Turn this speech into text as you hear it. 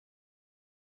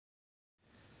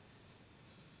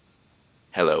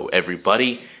Hello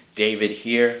everybody, David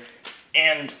here,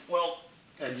 and well,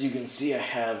 as you can see I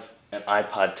have an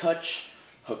iPod Touch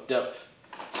hooked up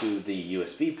to the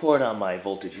USB port on my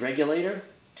voltage regulator,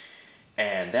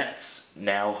 and that's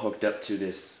now hooked up to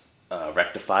this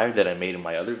rectifier that I made in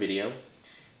my other video,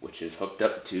 which is hooked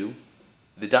up to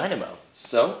the dynamo.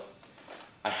 So,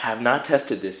 I have not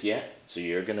tested this yet, so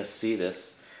you're going to see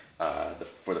this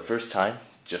for the first time,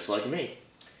 just like me.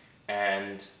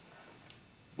 And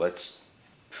let's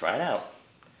try it out.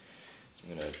 So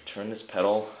I'm going to turn this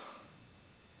pedal.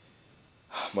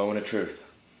 Moment of truth.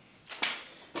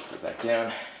 Put it back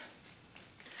down.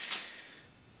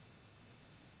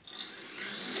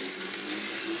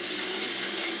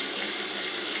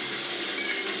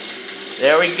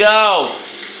 There we go.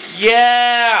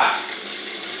 Yeah!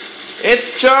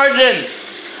 It's charging!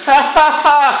 Ha ha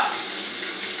ha!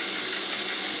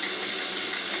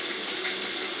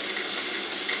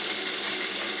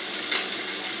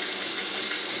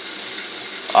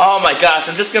 Oh my gosh,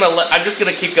 I'm just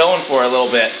gonna keep going for a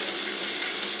little bit.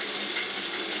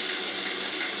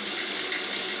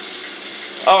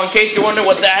 Oh, in case you're wondering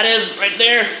what that is right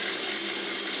there,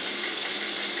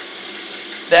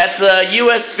 that's a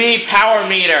USB power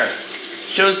meter.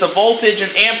 Shows the voltage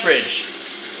and amperage.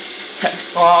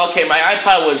 Oh, okay, my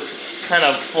iPod was kind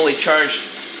of fully charged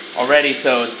already,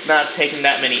 so it's not taking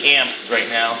that many amps right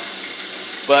now.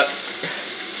 But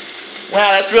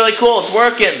wow, that's really cool. It's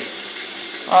working.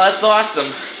 Oh, that's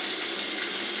awesome.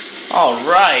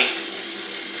 Alright.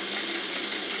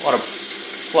 I want to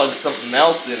plug something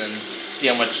else in and see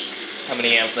how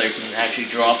many amps I can actually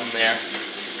draw from there.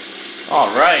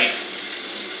 Alright.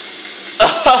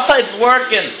 It's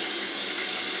working.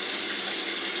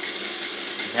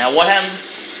 Now what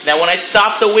happens? Now when I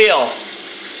stop the wheel,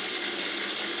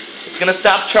 it's going to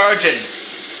stop charging.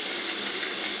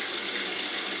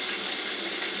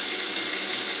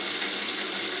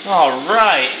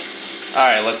 Alright.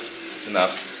 Alright, that's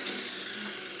enough.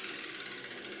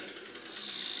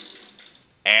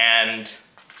 And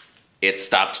it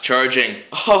stopped charging.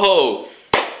 Oh,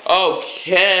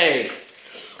 okay.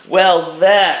 Well,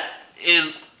 that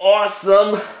is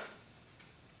awesome.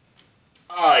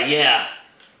 Oh, yeah.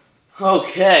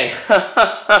 Okay.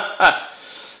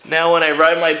 Now when I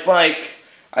ride my bike,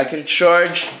 I can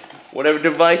charge whatever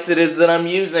device it is that I'm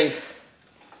using.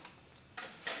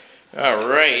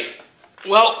 Alright,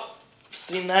 well,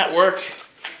 seen that work.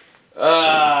 In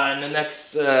the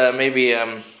next,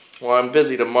 well, I'm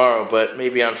busy tomorrow, but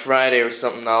maybe on Friday or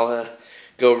something I'll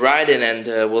go riding and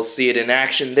we'll see it in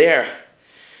action there.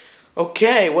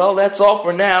 Okay, well, that's all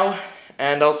for now,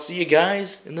 and I'll see you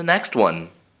guys in the next one.